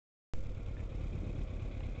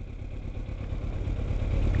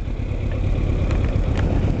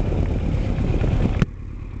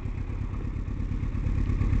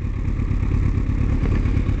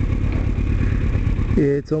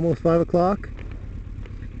It's almost 5 o'clock.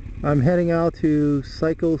 I'm heading out to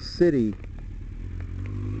Cycle City.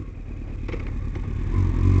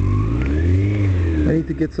 I need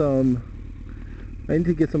to get some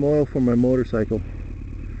oil for my motorcycle.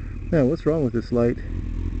 Man, what's wrong with this light?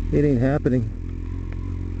 It ain't happening.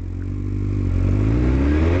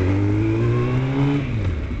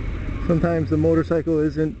 Sometimes the motorcycle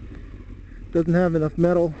doesn't have enough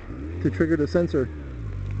metal to trigger the sensor,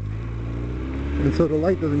 and so the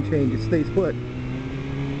light doesn't change, it stays put.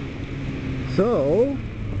 So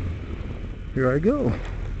here I go,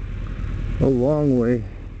 a long way.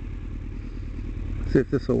 See if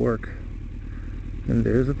this will work. And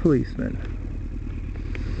there's a policeman.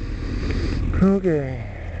 Okay,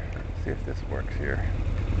 let's see if this works here.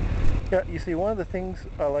 Yeah, you see, one of the things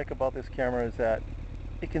I like about this camera is that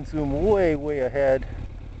it can zoom way ahead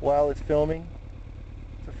while it's filming.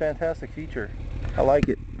 It's a fantastic feature. I like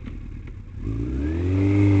it.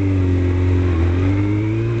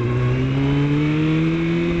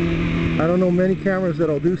 I don't know many cameras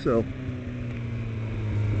that'll do so.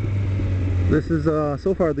 This is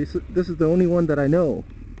so far this is the only one that I know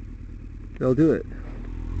that'll do it.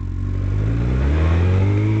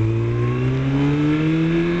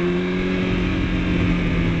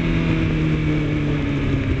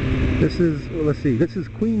 This is, well, let's see, this is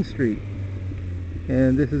Queen Street,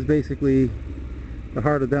 and this is basically the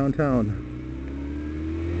heart of downtown.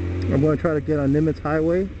 I'm going to try to get on Nimitz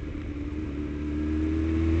Highway,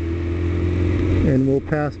 and we'll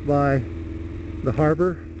pass by the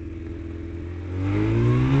harbor.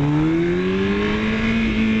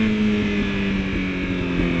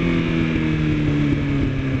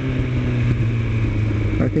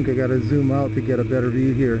 I think I got to zoom out to get a better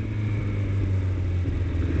view here.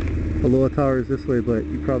 The Aloha Tower is this way, but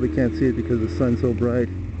you probably can't see it because the sun's so bright.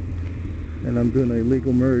 And I'm doing a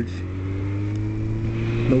legal merge.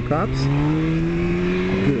 No cops?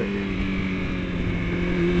 Good.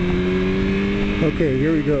 Okay,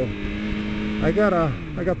 here we go. I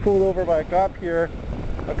got pulled over by a cop here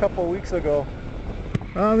a couple of weeks ago.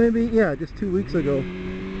 Maybe, yeah, just 2 weeks ago,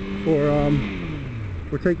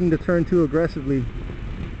 for taking the turn too aggressively.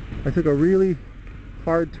 I took a really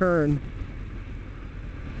hard turn.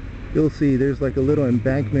 You'll see there's like a little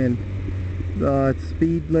embankment.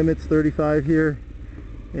 Speed limit's 35 here,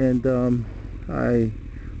 and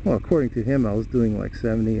well, according to him I was doing like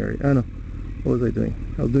 70, or I don't know, what was I doing?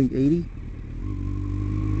 I was doing 80.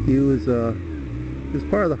 He was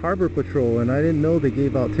part of the harbor patrol, and I didn't know they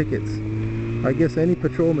gave out tickets. I guess any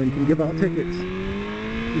patrolman can give out tickets.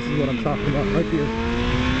 This is what I'm talking about right here.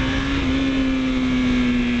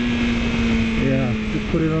 Yeah, just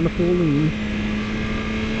put it on the full lean.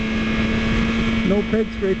 No peg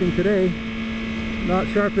scraping today. Not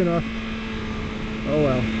sharp enough. Oh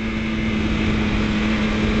well.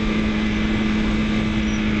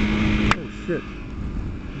 Oh shit.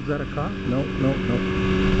 Is that a cop? No.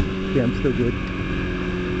 Yeah, I'm still good.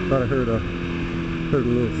 Thought I heard a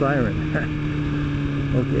little siren.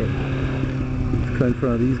 Okay. Let's cut in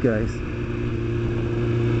front of these guys.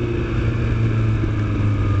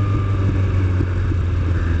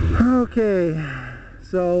 Okay.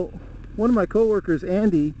 So one of my co-workers,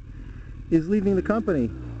 Andy, is leaving the company.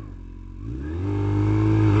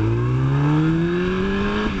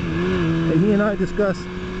 And he and I discussed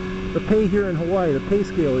the pay here in Hawaii, the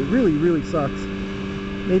Payscale. It really sucks.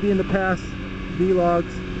 Maybe in the past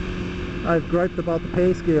vlogs I've griped about the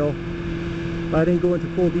Payscale, but I didn't go into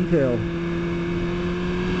full detail.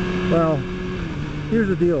 Well, here's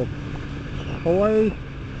the deal. Hawaii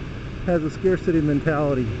has a scarcity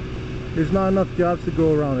mentality. There's not enough jobs to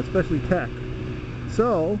go around, especially tech.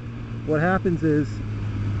 So what happens is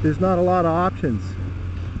there's not a lot of options,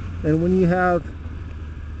 and when you have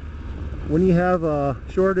a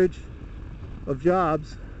shortage of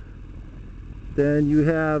jobs, then you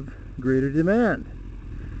have greater demand.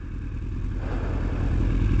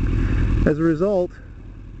 As a result,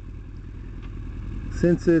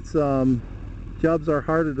 since it's jobs are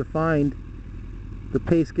harder to find, the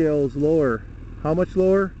pay scale is lower. How much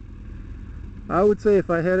lower? I would say if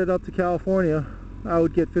I headed up to California, I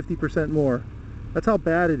would get 50% more. That's how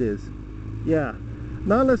bad it is. Yeah,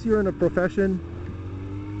 not unless you're in a profession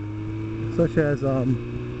such as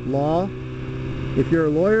law. If you're a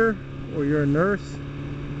lawyer or you're a nurse,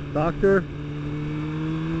 doctor,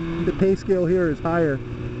 the pay scale here is higher,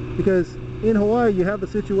 because in Hawaii you have a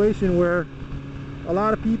situation where a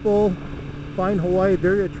lot of people find Hawaii a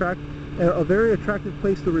very attractive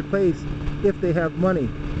place to replace if they have money.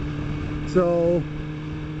 So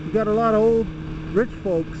you got a lot of old rich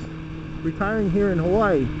folks retiring here in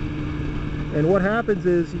Hawaii, And what happens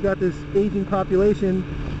is you got this aging population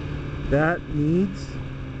that needs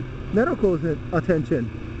medical attention,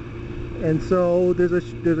 and so there's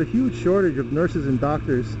a huge shortage of nurses and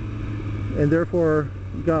doctors, and therefore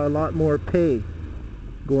you got a lot more pay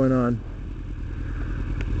going on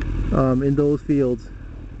in those fields.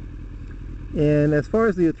 And as far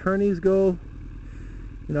as the attorneys go,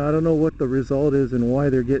 you know, I don't know what the result is and why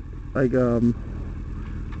they're like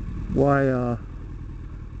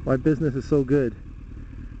why business is so good,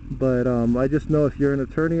 but I just know if you're an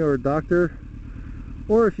attorney or a doctor,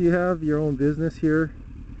 or if you have your own business here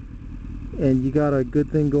and you got a good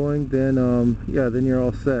thing going, then yeah, then you're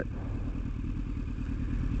all set.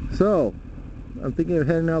 So I'm thinking of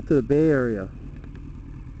heading out to the Bay Area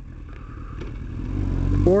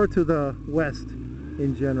or to the West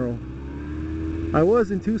in general. I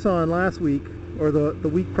was in Tucson last week, or the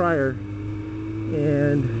week prior,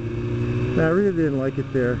 and I really didn't like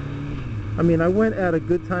it there. I mean, I went at a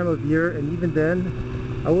good time of year, and even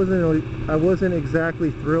then I wasn't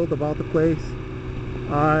exactly thrilled about the place.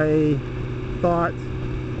 I thought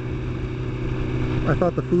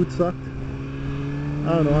the food sucked.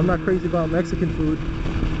 I don't know, I'm not crazy about Mexican food,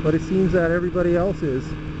 but it seems that everybody else is.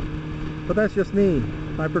 But that's just me.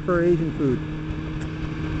 I prefer Asian food.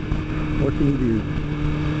 What can you do?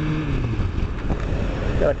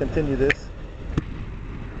 Gotta continue this.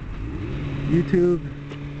 YouTube.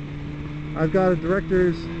 I've got a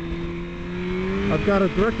director's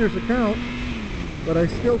account, but I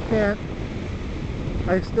still can't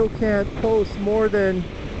post more than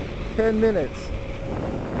 10 minutes.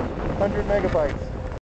 100 megabytes.